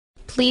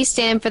Please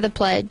stand for the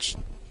pledge.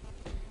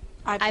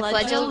 I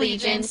pledge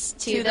allegiance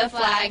to the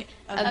flag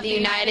of the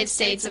United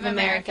States of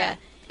America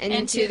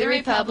and to the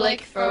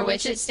republic for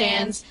which it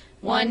stands,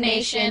 one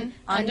nation,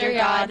 under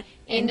God,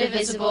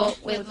 indivisible,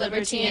 with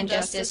liberty and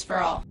justice for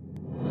all.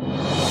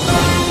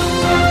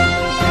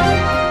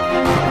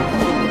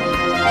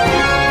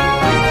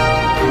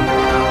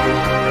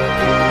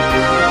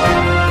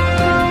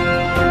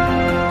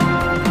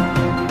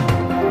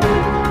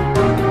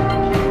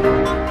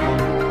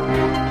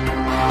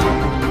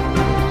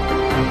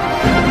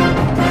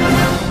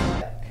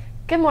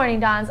 Good morning,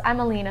 Dons. I'm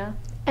Alina.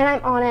 And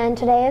I'm Anna, and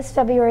today is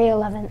February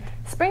 11th.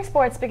 Spring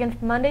sports begin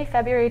Monday,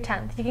 February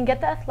 10th. You can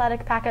get the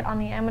athletic packet on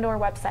the Amador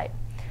website.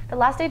 The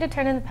last day to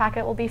turn in the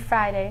packet will be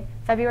Friday,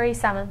 February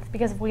 7th,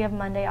 because we have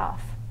Monday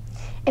off.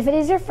 If it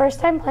is your first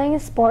time playing a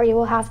sport, you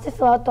will have to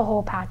fill out the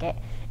whole packet.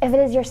 If it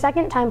is your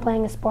second time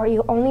playing a sport,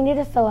 you only need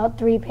to fill out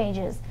 3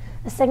 pages: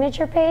 the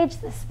signature page,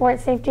 the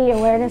sports safety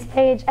awareness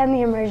page, and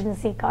the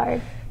emergency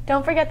card.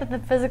 Don't forget that the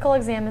physical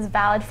exam is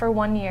valid for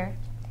 1 year.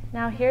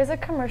 Now here's a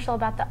commercial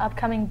about the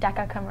upcoming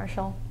DECA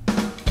commercial.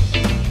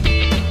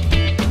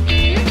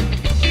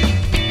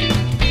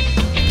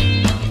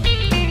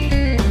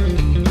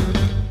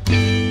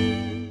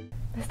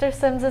 Mr.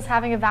 Sims is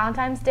having a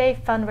Valentine's Day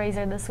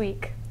fundraiser this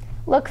week.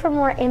 Look for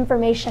more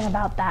information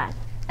about that.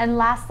 And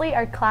lastly,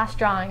 our class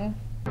drawing.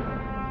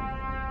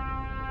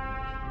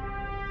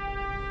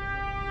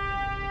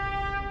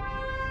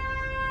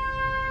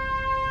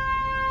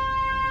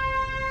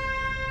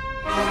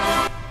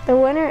 The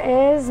winner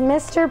is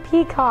Mr.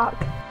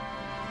 Peacock.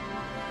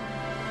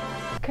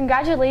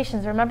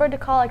 Congratulations. Remember to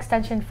call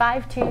extension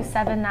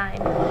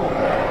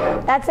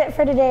 5279. That's it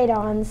for today,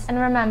 Dons. And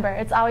remember,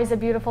 it's always a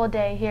beautiful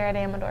day here at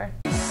Amador.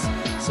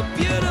 So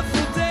beautiful.